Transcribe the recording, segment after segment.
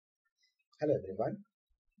Hello everyone.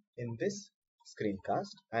 In this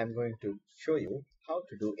screencast, I am going to show you how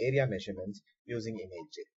to do area measurements using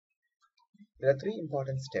ImageJ. There are three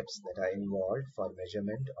important steps that are involved for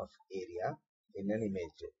measurement of area in an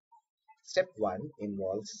ImageJ. Step 1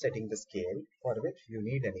 involves setting the scale, for which you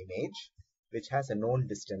need an image which has a known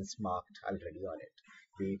distance marked already on it.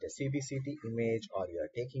 Be it a CBCT image or you are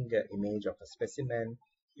taking an image of a specimen,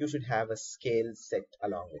 you should have a scale set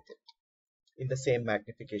along with it in the same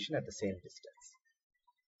magnification at the same distance.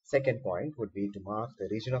 Second point would be to mark the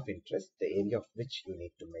region of interest, the area of which you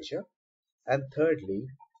need to measure. And thirdly,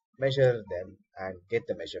 measure them and get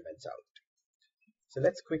the measurements out. So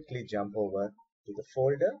let's quickly jump over to the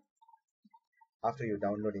folder. After you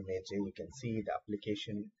download ImageJ, you can see the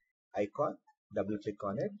application icon. Double click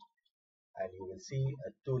on it and you will see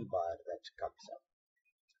a toolbar that comes up.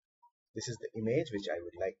 This is the image which I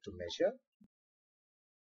would like to measure.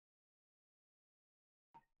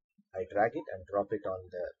 I drag it and drop it on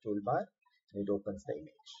the toolbar and it opens the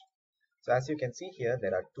image. So as you can see here,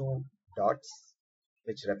 there are two dots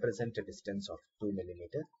which represent a distance of 2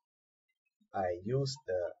 mm. I use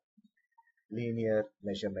the linear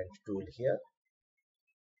measurement tool here,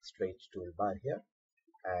 straight toolbar here,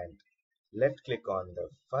 and left click on the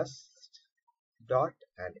first dot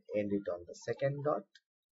and end it on the second dot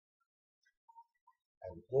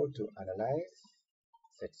and go to Analyze,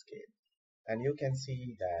 Set Scale. And you can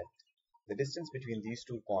see that the distance between these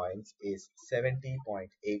 2 points is 70.83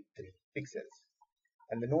 pixels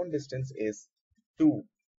and the known distance is 2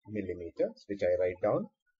 millimeters, which I write down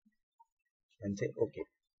and say OK.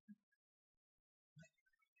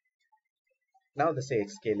 Now the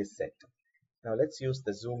scale is set. Now let's use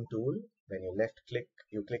the zoom tool. When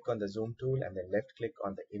you click on the zoom tool and then left click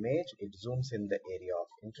on the image, it zooms in the area of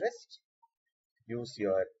interest. Use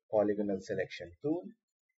your polygonal selection tool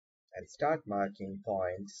and start marking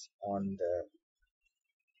points on the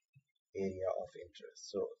area of interest.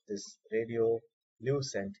 So this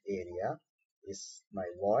radiolucent area is my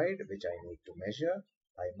void which I need to measure.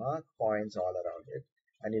 I mark points all around it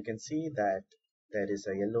and you can see that there is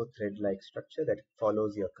a yellow thread-like structure that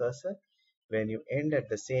follows your cursor. When you end at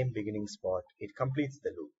the same beginning spot, it completes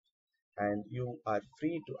the loop and you are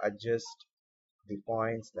free to adjust the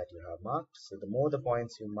points that you have marked. So the more the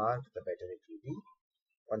points you mark, the better it will be.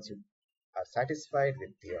 Once you are satisfied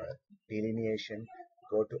with your delineation,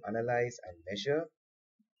 go to Analyze and Measure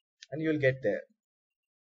and you will get the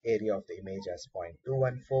area of the image as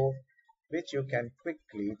 0.214, which you can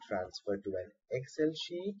quickly transfer to an Excel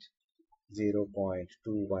sheet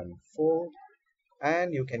 0.214,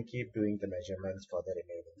 and you can keep doing the measurements for the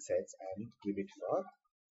remaining sets and give it for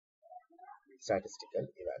statistical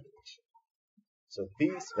evaluation. So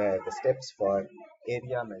these were the steps for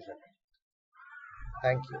area measurement.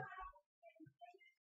 Thank you.